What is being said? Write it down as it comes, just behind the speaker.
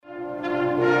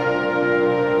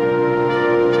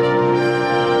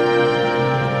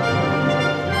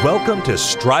Welcome to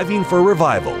Striving for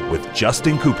Revival with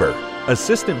Justin Cooper,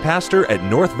 Assistant Pastor at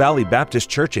North Valley Baptist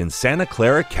Church in Santa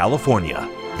Clara, California.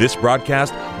 This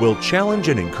broadcast will challenge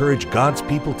and encourage God's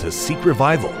people to seek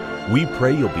revival. We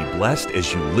pray you'll be blessed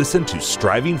as you listen to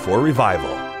Striving for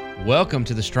Revival. Welcome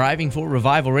to the Striving for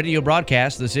Revival radio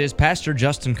broadcast. This is Pastor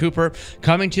Justin Cooper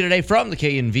coming to you today from the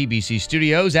KNVBC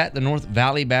studios at the North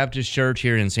Valley Baptist Church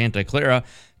here in Santa Clara,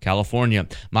 California.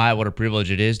 What a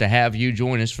privilege it is to have you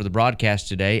join us for the broadcast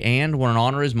today, and what an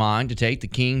honor is mine to take the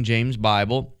King James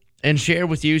Bible and share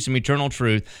with you some eternal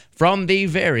truth from the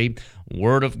very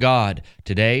Word of God.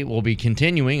 Today, we'll be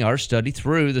continuing our study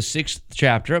through the 6th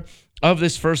chapter of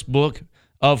this first book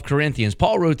of Corinthians.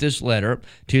 Paul wrote this letter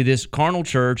to this carnal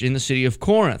church in the city of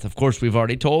Corinth. Of course, we've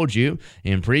already told you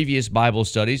in previous Bible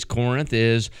studies, Corinth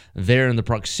is there in the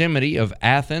proximity of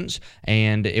Athens,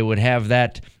 and it would have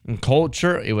that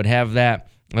culture, it would have that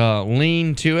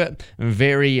lean to it,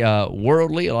 very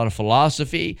worldly, a lot of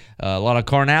philosophy, a lot of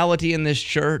carnality in this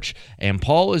church, and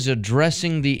Paul is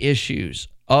addressing the issues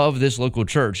of this local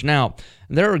church. Now,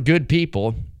 there are good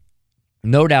people,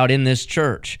 no doubt, in this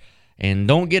church. And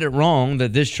don't get it wrong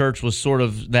that this church was sort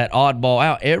of that oddball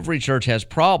out. Every church has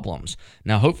problems.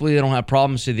 Now, hopefully they don't have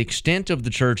problems to the extent of the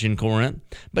church in Corinth,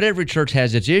 but every church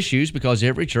has its issues because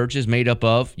every church is made up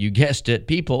of, you guessed it,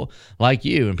 people like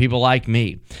you and people like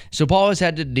me. So Paul has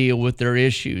had to deal with their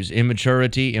issues: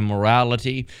 immaturity,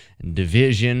 immorality,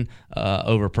 division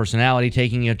over personality,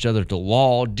 taking each other to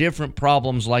law, different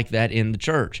problems like that in the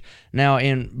church. Now,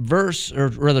 in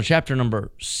chapter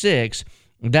number 6,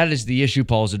 that is the issue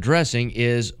Paul's addressing,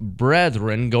 is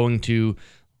brethren going to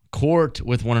court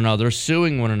with one another,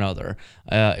 suing one another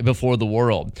before the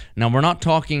world. Now, we're not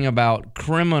talking about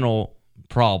criminal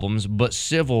problems, but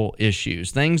civil issues,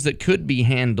 things that could be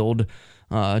handled,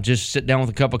 just sit down with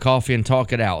a cup of coffee and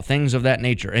talk it out, things of that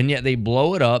nature. And yet they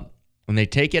blow it up and they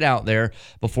take it out there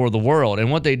before the world.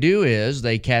 And what they do is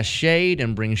they cast shade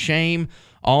and bring shame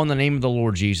all in the name of the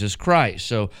Lord Jesus Christ.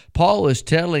 So Paul is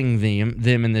telling them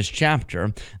in this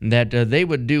chapter that they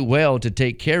would do well to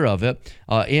take care of it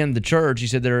in the church. He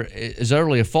said, there is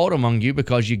utterly a fault among you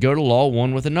because you go to law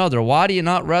one with another. Why do you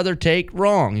not rather take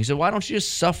wrong? He said, why don't you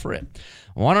just suffer it?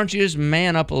 Why don't you just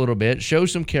man up a little bit, show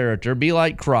some character, be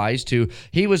like Christ, who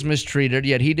he was mistreated,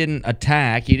 yet he didn't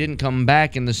attack, he didn't come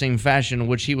back in the same fashion in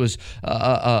which he was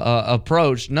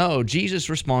approached. No, Jesus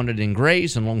responded in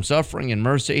grace and long-suffering and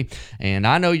mercy, and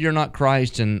I know you're not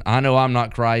Christ, and I know I'm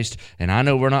not Christ, and I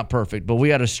know we're not perfect, but we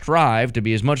got to strive to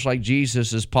be as much like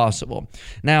Jesus as possible.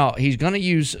 Now, he's going to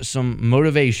use some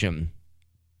motivation,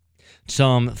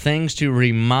 some things to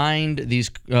remind these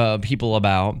people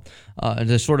about,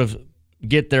 to sort of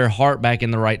get their heart back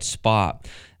in the right spot.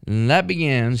 And that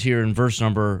begins here in verse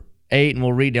number 8, and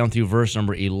we'll read down through verse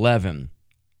number 11.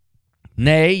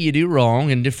 Nay, you do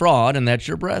wrong and defraud, and that's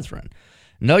your brethren.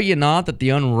 Know ye not that the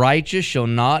unrighteous shall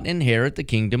not inherit the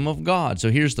kingdom of God?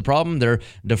 So here's the problem. They're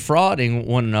defrauding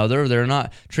one another. They're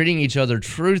not treating each other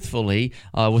truthfully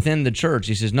within the church.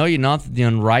 He says, know ye not that the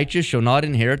unrighteous shall not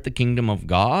inherit the kingdom of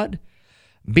God?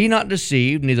 Be not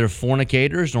deceived, neither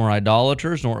fornicators, nor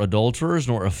idolaters, nor adulterers,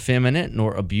 nor effeminate,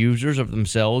 nor abusers of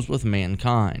themselves with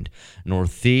mankind, nor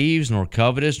thieves, nor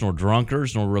covetous, nor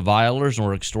drunkards, nor revilers,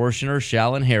 nor extortioners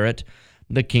shall inherit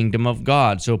the kingdom of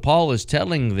God. So Paul is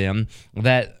telling them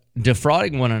that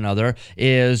defrauding one another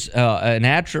is an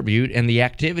attribute and the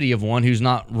activity of one who's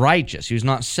not righteous, who's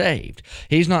not saved.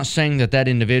 He's not saying that that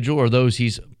individual or those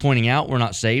he's pointing out were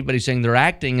not saved, but he's saying they're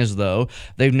acting as though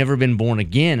they've never been born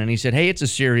again. And he said, hey, it's a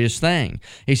serious thing.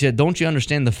 He said, don't you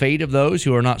understand the fate of those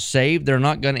who are not saved? They're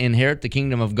not going to inherit the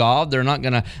kingdom of God. They're not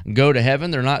going to go to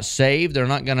heaven. They're not saved. They're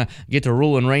not going to get to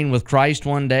rule and reign with Christ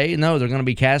one day. No, they're going to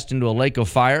be cast into a lake of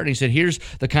fire. And he said, here's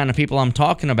the kind of people I'm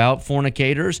talking about: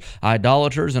 fornicators,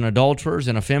 idolaters, and adulterers,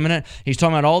 and effeminate. He's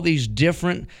talking about all these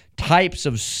different types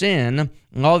of sin,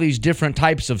 all these different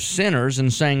types of sinners,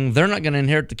 and saying they're not going to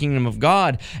inherit the kingdom of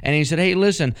God. And he said, hey,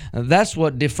 listen, that's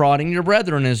what defrauding your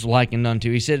brethren is likened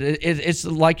unto. He said, it's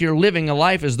like you're living a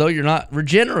life as though you're not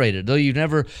regenerated, though you've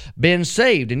never been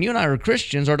saved. And you and I are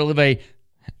Christians, are to live a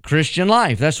Christian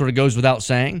life. That sort of goes without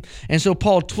saying. And so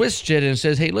Paul twists it and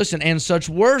says, hey, listen, and such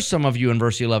were some of you in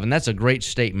verse 11. That's a great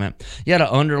statement. You got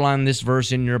to underline this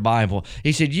verse in your Bible.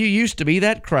 He said, you used to be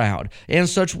that crowd, and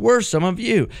such were some of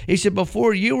you. He said,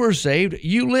 before you were saved,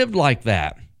 you lived like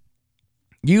that.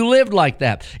 You lived like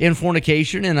that in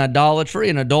fornication, in idolatry,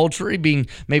 in adultery, being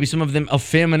maybe some of them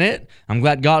effeminate. I'm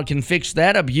glad God can fix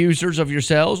that. Abusers of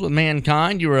yourselves with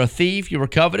mankind. You were a thief. You were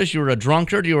covetous. You were a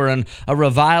drunkard. You were a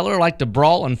reviler, like to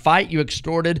brawl and fight. You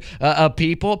extorted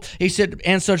people. He said,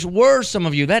 and such were some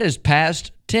of you. That is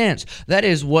past tense. That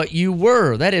is what you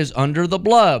were. That is under the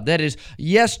blood. That is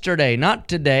yesterday, not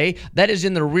today. That is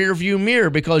in the rearview mirror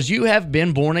because you have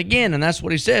been born again. And that's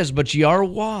what he says. But ye are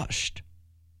washed.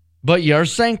 But ye are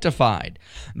sanctified,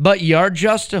 but ye are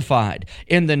justified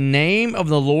in the name of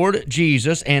the Lord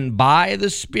Jesus and by the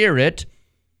Spirit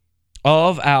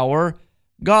of our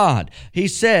God. He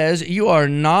says you are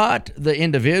not the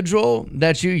individual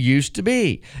that you used to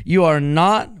be. You are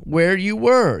not where you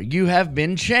were. You have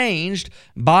been changed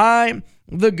by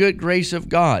the good grace of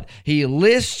God. He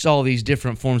lists all these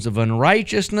different forms of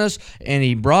unrighteousness, and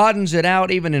he broadens it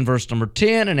out even in verse number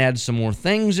 10 and adds some more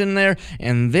things in there,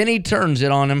 and then he turns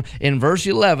it on him in verse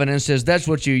 11 and says, that's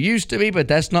what you used to be, but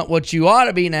that's not what you ought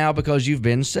to be now because you've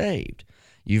been saved.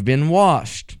 You've been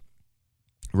washed.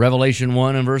 Revelation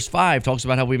 1 and verse 5 talks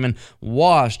about how we've been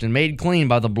washed and made clean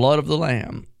by the blood of the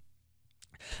Lamb.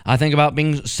 I think about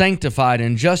being sanctified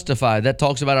and justified. That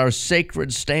talks about our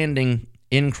sacred standing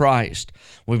in Christ.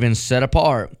 We've been set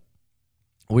apart.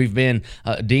 We've been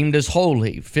deemed as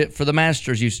holy, fit for the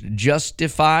master's use.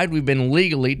 Justified, we've been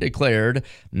legally declared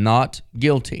not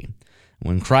guilty.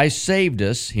 When Christ saved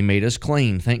us, he made us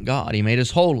clean. Thank God. He made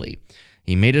us holy.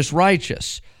 He made us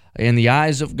righteous. In the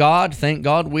eyes of God, thank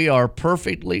God, we are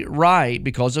perfectly right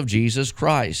because of Jesus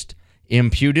Christ.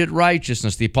 Imputed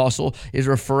righteousness. The apostle is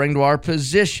referring to our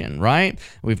position, right?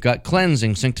 We've got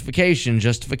cleansing, sanctification,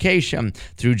 justification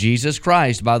through Jesus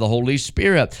Christ by the Holy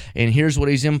Spirit. And here's what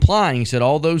he's implying. He said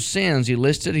all those sins he's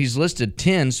listed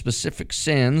 10 specific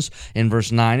sins in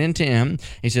verse 9 and 10.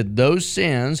 He said those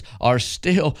sins are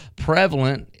still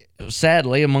prevalent,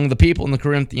 sadly, among the people in the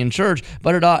Corinthian church,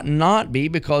 but it ought not be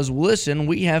because, listen,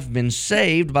 we have been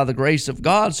saved by the grace of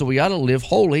God, so we ought to live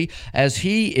holy as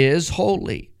he is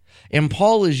holy. And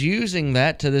Paul is using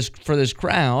that for this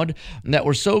crowd that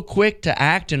were so quick to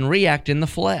act and react in the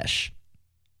flesh.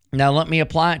 Now, let me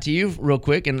apply it to you real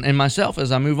quick and myself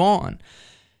as I move on.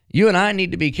 You and I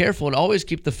need to be careful to always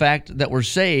keep the fact that we're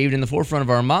saved in the forefront of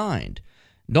our mind.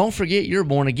 Don't forget you're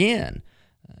born again.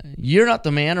 You're not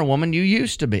the man or woman you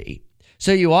used to be.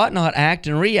 So you ought not act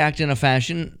and react in a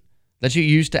fashion that you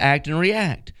used to act and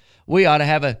react. We ought to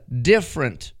have a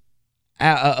different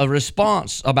a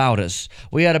response about us.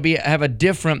 We ought to have a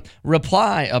different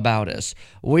reply about us.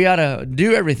 We ought to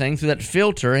do everything through that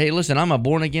filter. Hey, listen, I'm a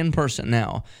born-again person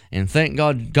now, and thank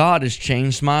God, God has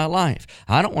changed my life.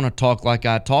 I don't want to talk like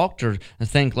I talked or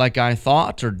think like I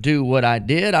thought or do what I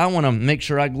did. I want to make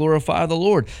sure I glorify the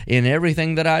Lord in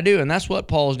everything that I do, and that's what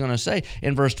Paul is going to say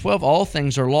in verse 12. All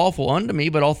things are lawful unto me,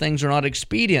 but all things are not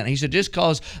expedient. He said, just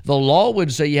because the law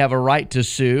would say you have a right to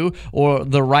sue or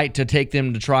the right to take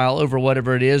them to trial over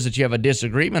whatever it is that you have a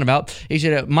disagreement about, he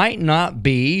said it might not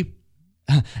be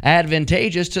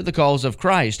advantageous to the cause of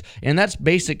Christ. And that's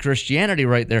basic Christianity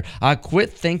right there. I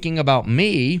quit thinking about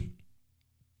me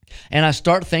and I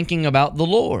start thinking about the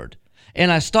Lord.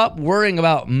 And I stop worrying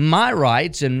about my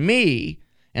rights and me,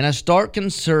 and I start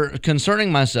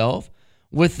concerning myself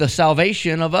with the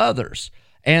salvation of others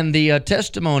and the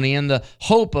testimony and the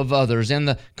hope of others and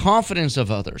the confidence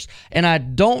of others. And I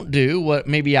don't do what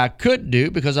maybe I could do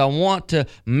because I want to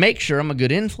make sure I'm a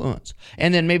good influence.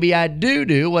 And then maybe I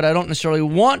do what I don't necessarily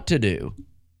want to do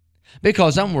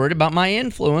because I'm worried about my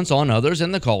influence on others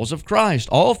and the cause of Christ.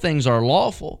 All things are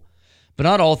lawful, but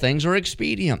not all things are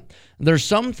expedient. There's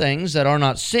some things that are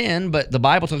not sin, but the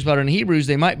Bible talks about in Hebrews,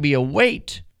 they might be a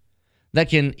weight that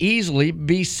can easily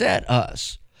beset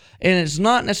us. And it's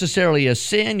not necessarily a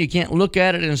sin. You can't look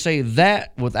at it and say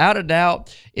that without a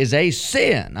doubt is a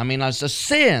sin. I mean, it's a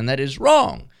sin that is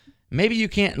wrong. Maybe you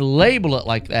can't label it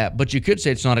like that, but you could say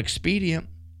it's not expedient.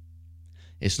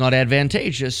 It's not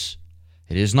advantageous.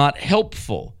 It is not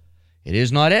helpful. It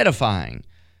is not edifying.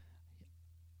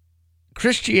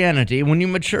 Christianity, when you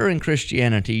mature in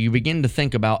Christianity, you begin to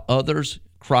think about others,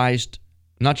 Christ,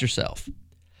 not yourself.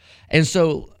 And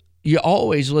so you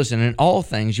always listen. In all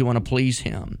things, you want to please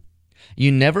him. You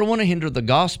never want to hinder the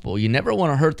gospel. You never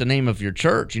want to hurt the name of your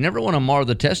church. You never want to mar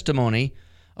the testimony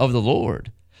of the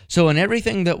Lord. So in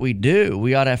everything that we do,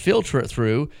 we ought to filter it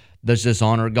through, does this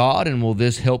honor God, and will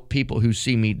this help people who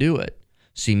see me do it,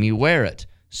 see me wear it,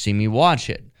 see me watch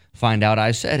it, find out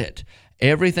I said it.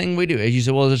 Everything we do. As you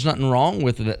say, well, there's nothing wrong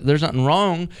with it. There's nothing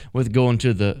wrong with going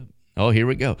to the, oh, here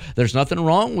we go. There's nothing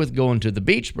wrong with going to the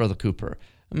beach, Brother Cooper.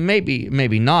 Maybe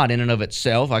not in and of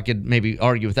itself. I could maybe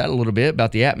argue with that a little bit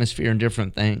about the atmosphere and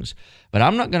different things. But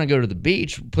I'm not going to go to the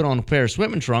beach, put on a pair of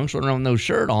swimming trunks, run around with no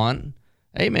shirt on,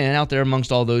 amen, out there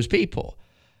amongst all those people.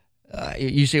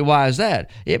 You say, why is that?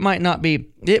 It might not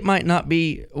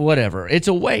be whatever. It's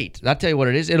a weight. I'll tell you what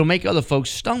it is. It'll make other folks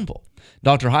stumble.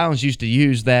 Dr. Highlands used to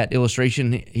use that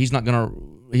illustration. He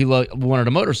wanted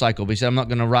a motorcycle, but he said, I'm not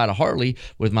going to ride a Harley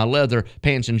with my leather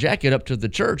pants and jacket up to the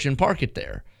church and park it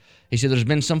there. He said, there's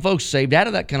been some folks saved out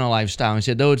of that kind of lifestyle. He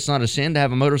said, though it's not a sin to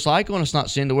have a motorcycle and it's not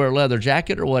sin to wear a leather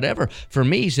jacket or whatever, for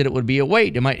me, he said, it would be a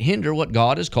weight. It might hinder what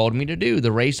God has called me to do,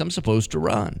 the race I'm supposed to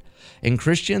run. And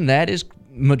Christian, that is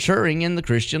maturing in the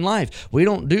Christian life. We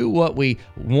don't do what we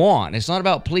want. It's not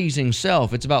about pleasing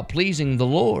self. It's about pleasing the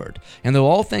Lord. And though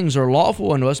all things are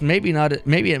lawful unto us, maybe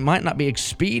it might not be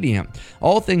expedient.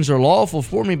 All things are lawful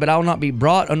for me, but I will not be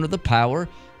brought under the power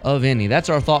of any. That's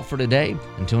our thought for today.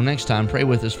 Until next time, pray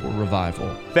with us for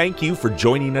revival. Thank you for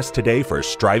joining us today for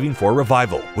Striving for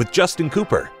Revival with Justin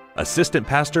Cooper, Assistant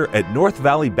Pastor at North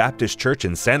Valley Baptist Church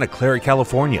in Santa Clara,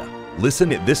 California.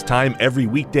 Listen at this time every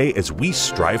weekday as we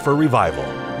strive for revival.